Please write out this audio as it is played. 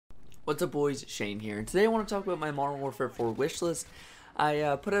What's up, boys? Shane here, and today I want to talk about my Modern Warfare 4 wish list.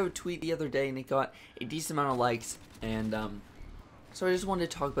 I put out a tweet the other day and it got a decent amount of likes, and so I just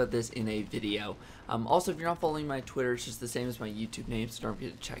wanted to talk about this in a video. Also, if you're not following my Twitter, it's just the same as my YouTube name, so don't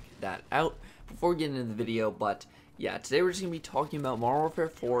forget to check that out before we get into the video. But yeah, today we're just going to be talking about Modern Warfare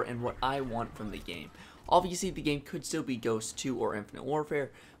 4 and what I want from the game. Obviously, the game could still be Ghost 2 or Infinite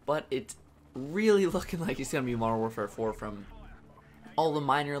Warfare, but it's really looking like it's going to be Modern Warfare 4 from all the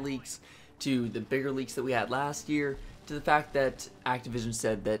minor leaks to the bigger leaks that we had last year, to the fact that Activision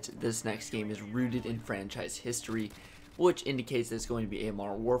said that this next game is rooted in franchise history, which indicates that it's going to be a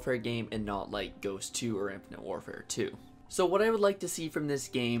Modern Warfare game and not like Ghost 2 or Infinite Warfare 2. So what I would like to see from this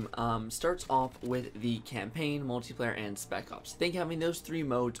game starts off with the campaign, multiplayer, and Spec Ops. I think having those three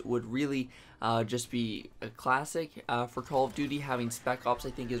modes would really just be a classic for Call of Duty. Having Spec Ops, I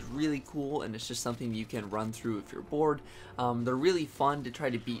think, is really cool, and it's just something you can run through if you're bored. They're really fun to try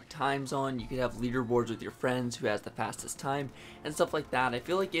to beat times on. You could have leaderboards with your friends who has the fastest time and stuff like that. I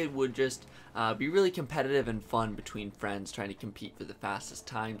feel like it would just be really competitive and fun between friends trying to compete for the fastest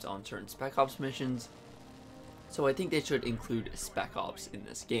times on certain Spec Ops missions. So I think they should include Spec Ops in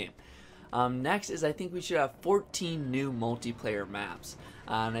this game. Next is, I think we should have 14 new multiplayer maps.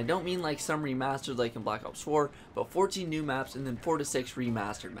 And I don't mean like some remastered like in Black Ops 4, but 14 new maps and then 4 to 6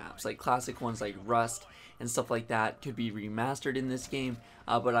 remastered maps. Like classic ones like Rust and stuff like that could be remastered in this game.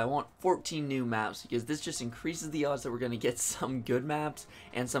 But I want 14 new maps because this just increases the odds that we're going to get some good maps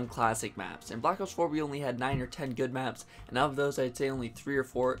and some classic maps. In Black Ops 4 we only had 9 or 10 good maps, and of those I'd say only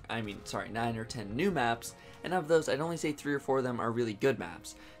 9 or 10 new maps, and of those I'd only say 3 or 4 of them are really good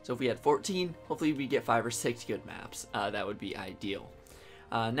maps. So if we had 14, hopefully we get 5 or 6 good maps. That would be ideal.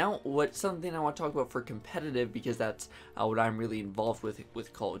 Now, something I want to talk about for competitive, because that's what I'm really involved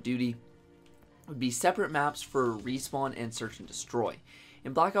with Call of Duty, would be separate maps for respawn and search and destroy.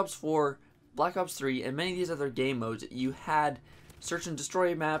 In Black Ops 4, Black Ops 3, and many of these other game modes, you had search and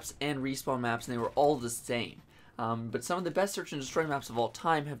destroy maps and respawn maps, and they were all the same. But some of the best search and destroy maps of all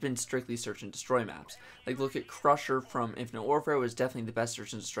time have been strictly search and destroy maps. Like, look at Crusher from Infinite Warfare, was definitely the best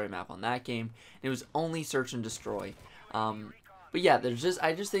search and destroy map on that game, and it was only search and destroy. But yeah,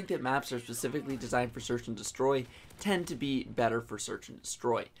 I just think that maps are specifically designed for search and destroy tend to be better for search and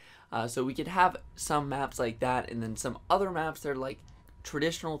destroy. So we could have some maps like that, and then some other maps that are like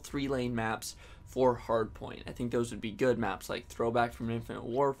traditional 3-lane maps for Hardpoint. I think those would be good maps, like Throwback from Infinite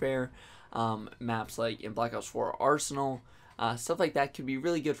Warfare, maps like in Black Ops 4 Arsenal, stuff like that could be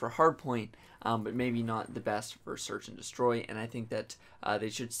really good for Hardpoint, but maybe not the best for search and destroy. And I think that they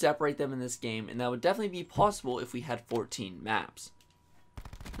should separate them in this game, and that would definitely be possible if we had 14 maps.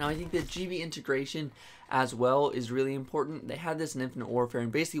 Now, I think that GB integration as well is really important. They had this in Infinite Warfare,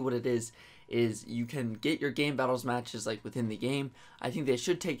 and basically what it is you can get your game battles matches like within the game. I think they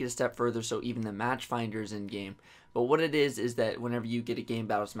should take it a step further, so even the match finders in game. But what it is that whenever you get a game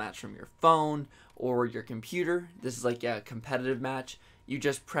battles match from your phone or your computer, this is like a competitive match, you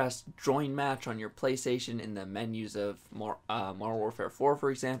just press join match on your PlayStation in the menus of Modern Warfare 4,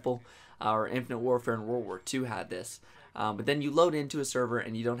 for example, or Infinite Warfare and World War II had this. But then you load into a server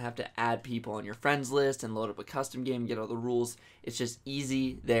and you don't have to add people on your friends list and load up a custom game and get all the rules. It's just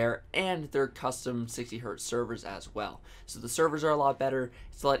easy there, and they're custom 60Hz servers as well. So the servers are a lot better,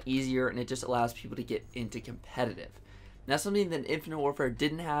 it's a lot easier, and it just allows people to get into competitive. Now, something that Infinite Warfare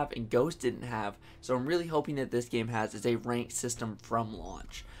didn't have and Ghost didn't have, so I'm really hoping that this game has, is a ranked system from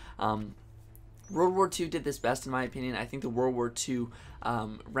launch. World War II did this best in my opinion. I think the World War II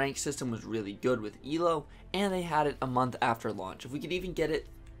rank system was really good with ELO, and they had it a month after launch. If we could even get it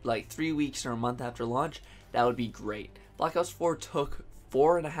like 3 weeks or a month after launch, that would be great. Black Ops 4 took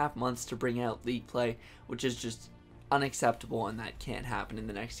 4.5 months to bring out League Play, which is just unacceptable, and that can't happen in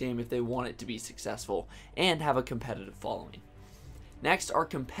the next game if they want it to be successful and have a competitive following. Next are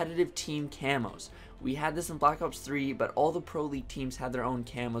competitive team camos. We had this in Black Ops 3, but all the Pro League teams had their own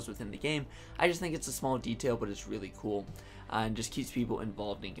camos within the game. I just think it's a small detail, but it's really cool, and just keeps people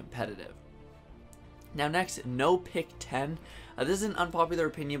involved in competitive. Now next, no pick 10. This is an unpopular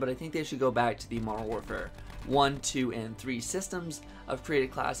opinion, but I think they should go back to the Modern Warfare 1, 2, and 3 systems of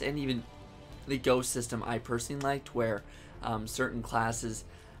created class, and even the Ghost system I personally liked, where certain classes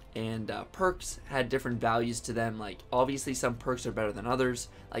and perks had different values to them. Like, obviously some perks are better than others.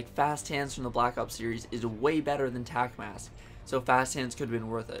 Like Fast Hands from the Black Ops series is way better than Tac Mask, so Fast Hands could have been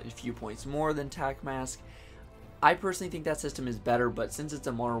worth a few points more than Tac Mask. I personally think that system is better, but since it's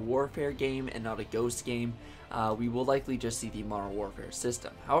a Modern Warfare game and not a Ghost game, we will likely just see the Modern Warfare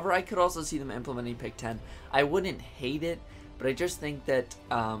system. However, I could also see them implementing pick 10. I wouldn't hate it, but I just think that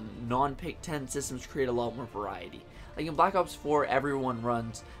non-pick 10 systems create a lot more variety. Like in Black Ops 4, everyone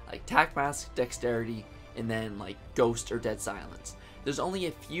runs like Tac Mask, Dexterity, and then like Ghost or Dead Silence. There's only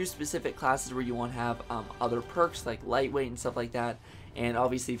a few specific classes where you want to have other perks like Lightweight and stuff like that. And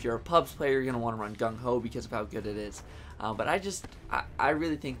obviously if you're a pubs player, you're going to want to run Gung Ho because of how good it is. But I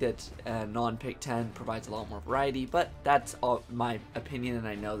really think that non-pick 10 provides a lot more variety, but that's all my opinion, and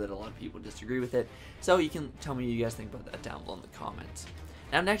I know that a lot of people disagree with it. So you can tell me what you guys think about that down below in the comments.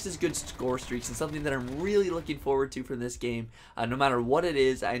 Now next is good score streaks, and something that I'm really looking forward to from this game. No matter what it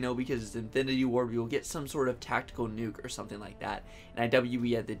is, I know because it's Infinity Ward, we will get some sort of tactical nuke or something like that. In IW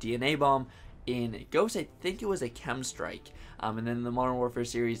we had the DNA bomb. In Ghost, I think it was a Chem Strike. And then in the Modern Warfare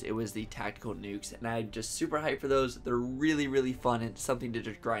series, it was the tactical nukes. And I'm just super hyped for those. They're really, really fun and something to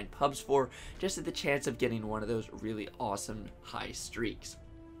just grind pubs for, just at the chance of getting one of those really awesome high streaks.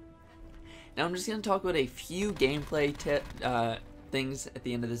 Now I'm just going to talk about a few gameplay things at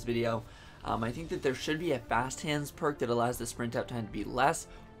the end of this video. I think that there should be a fast hands perk that allows the sprint out time to be less,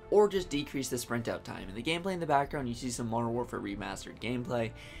 or just decrease the sprint out time. In the gameplay in the background, you see some Modern Warfare Remastered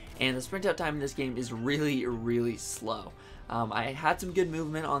gameplay, and the sprint out time in this game is really, really slow. I had some good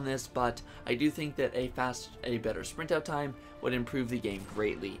movement on this, but I do think that a better sprint out time would improve the game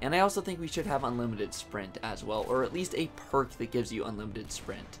greatly. And I also think we should have unlimited sprint as well, or at least a perk that gives you unlimited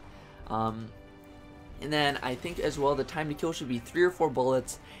sprint. And then I think as well the time to kill should be 3 or 4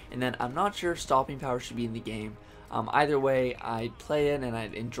 bullets, and then I'm not sure if stopping power should be in the game. Either way, I'd play it and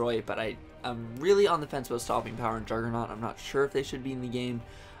I'd enjoy it, but I'm really on the fence about stopping power and Juggernaut. I'm not sure if they should be in the game,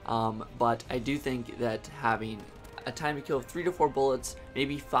 but I do think that having a time to kill of 3 to 4 bullets,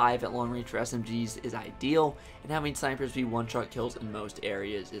 maybe 5 at long range for SMGs is ideal, and having snipers be one-shot kills in most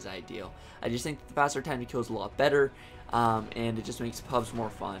areas is ideal. I just think the faster time to kill is a lot better, and it just makes pubs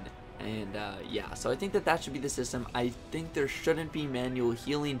more fun. And yeah, so I think that should be the system. I think there shouldn't be manual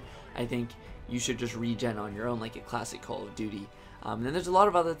healing. I think you should just regen on your own like a classic Call of Duty. And then there's a lot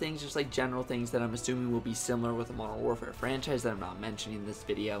of other things, just like general things that I'm assuming will be similar with the Modern Warfare franchise that I'm not mentioning in this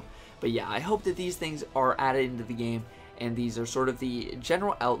video. But yeah, I hope that these things are added into the game, and these are sort of the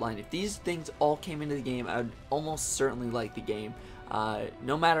general outline. If these things all came into the game, I would almost certainly like the game,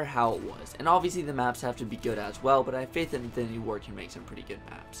 no matter how it was. And obviously the maps have to be good as well, but I have faith that Infinity Ward can make some pretty good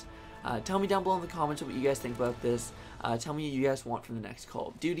maps. Tell me down below in the comments what you guys think about this. Tell me what you guys want from the next Call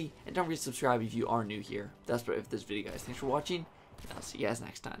of Duty. And don't forget to subscribe if you are new here. That's it for this video, guys. Thanks for watching, and I'll see you guys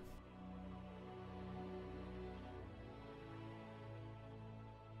next time.